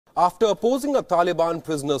After opposing a Taliban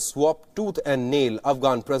prisoner swap tooth and nail,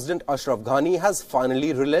 Afghan President Ashraf Ghani has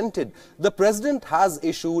finally relented. The president has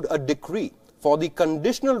issued a decree for the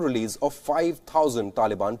conditional release of 5,000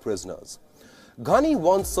 Taliban prisoners. Ghani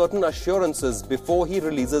wants certain assurances before he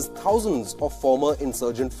releases thousands of former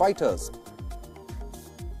insurgent fighters.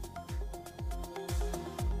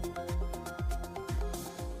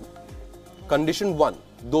 Condition 1.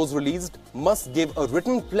 Those released must give a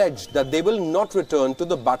written pledge that they will not return to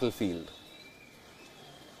the battlefield.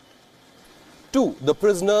 2. The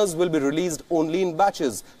prisoners will be released only in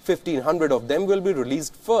batches. 1,500 of them will be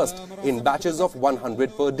released first in batches of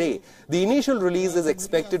 100 per day. The initial release is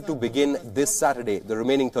expected to begin this Saturday. The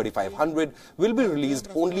remaining 3,500 will be released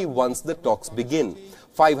only once the talks begin.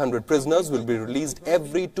 500 prisoners will be released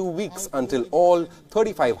every 2 weeks until all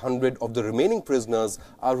 3,500 of the remaining prisoners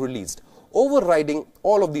are released. Overriding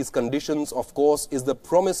all of these conditions, of course, is the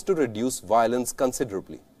promise to reduce violence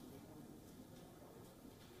considerably.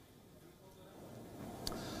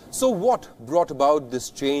 So what brought about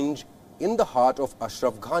this change in the heart of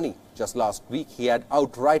Ashraf Ghani? Just last week, he had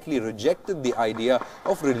outrightly rejected the idea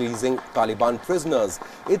of releasing Taliban prisoners.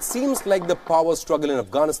 It seems like the power struggle in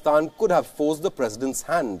Afghanistan could have forced the president's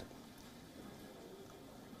hand.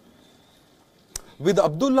 With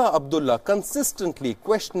Abdullah consistently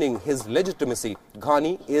questioning his legitimacy,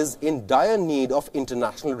 Ghani is in dire need of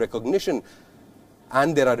international recognition.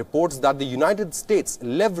 And there are reports that the United States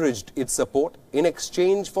leveraged its support in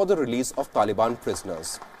exchange for the release of Taliban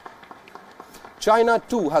prisoners. China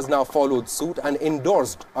too has now followed suit and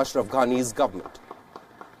endorsed Ashraf Ghani's government.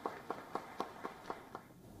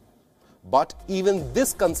 But even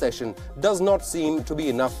this concession does not seem to be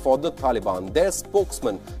enough for the Taliban. Their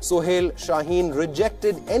spokesman, Sohail Shaheen,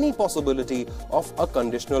 rejected any possibility of a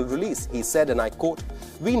conditional release. He said, and I quote,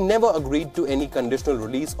 "We never agreed to any conditional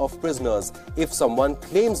release of prisoners. If someone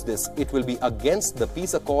claims this, it will be against the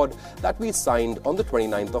peace accord that we signed on the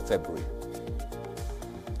 29th of February.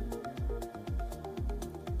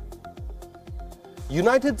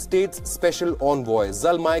 United States Special Envoy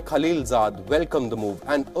Zalmay Khalilzad welcomed the move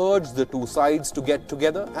and urged the two sides to get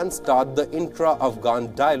together and start the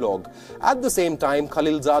intra-Afghan dialogue. At the same time,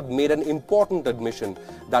 Khalilzad made an important admission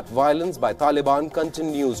that violence by Taliban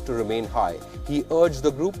continues to remain high. He urged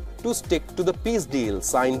the group to stick to the peace deal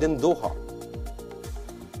signed in Doha.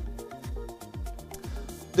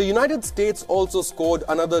 The United States also scored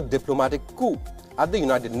another diplomatic coup at the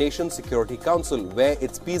United Nations Security Council, where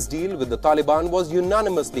its peace deal with the Taliban was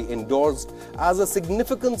unanimously endorsed as a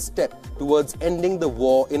significant step towards ending the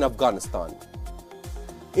war in Afghanistan.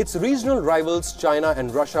 Its regional rivals China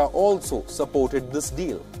and Russia also supported this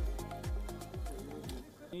deal.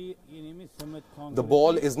 The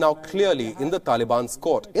ball is now clearly in the Taliban's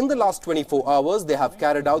court. In the last 24 hours, they have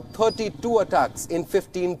carried out 32 attacks in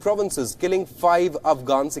 15 provinces, killing 5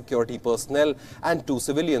 Afghan security personnel and 2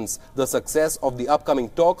 civilians. The success of the upcoming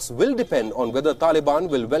talks will depend on whether Taliban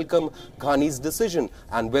will welcome Ghani's decision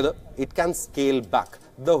and whether it can scale back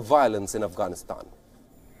the violence in Afghanistan.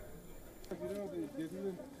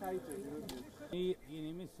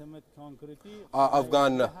 Our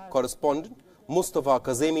Afghan correspondent Mustafa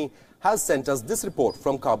Kazemi has sent us this report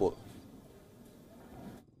from Kabul.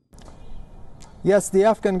 Yes, the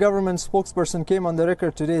Afghan government spokesperson came on the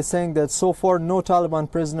record today saying that so far no Taliban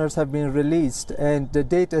prisoners have been released, and the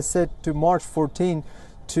date is set to March 14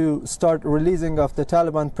 to start releasing of the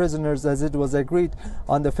Taliban prisoners as it was agreed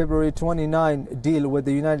on the February 29 deal with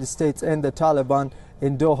the United States and the Taliban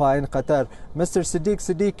in Doha in Qatar. Mr.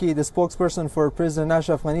 Siddiqui, the spokesperson for President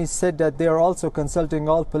Ashraf Ghani, said that they are also consulting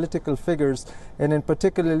all political figures, and in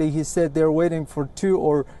particularly he said they're waiting for 2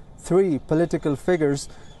 or 3 political figures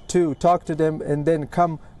to talk to them and then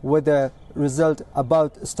come with a result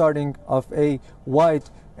about starting of a wide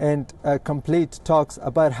and complete talks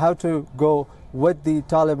about how to go with the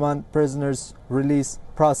Taliban prisoners release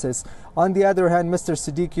process. On the other hand, Mr.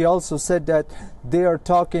 Siddiqui also said that they are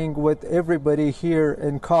talking with everybody here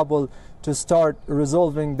in Kabul to start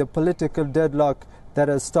resolving the political deadlock that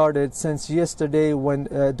has started since yesterday when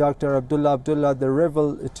Dr. Abdullah, the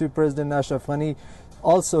rival to President Ashraf Ghani,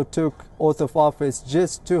 also took oath of office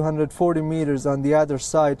just 240 meters on the other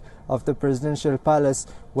side of the presidential palace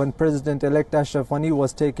when President-elect Ashraf Ghani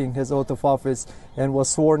was taking his oath of office and was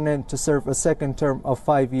sworn in to serve a second term of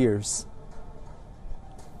 5 years.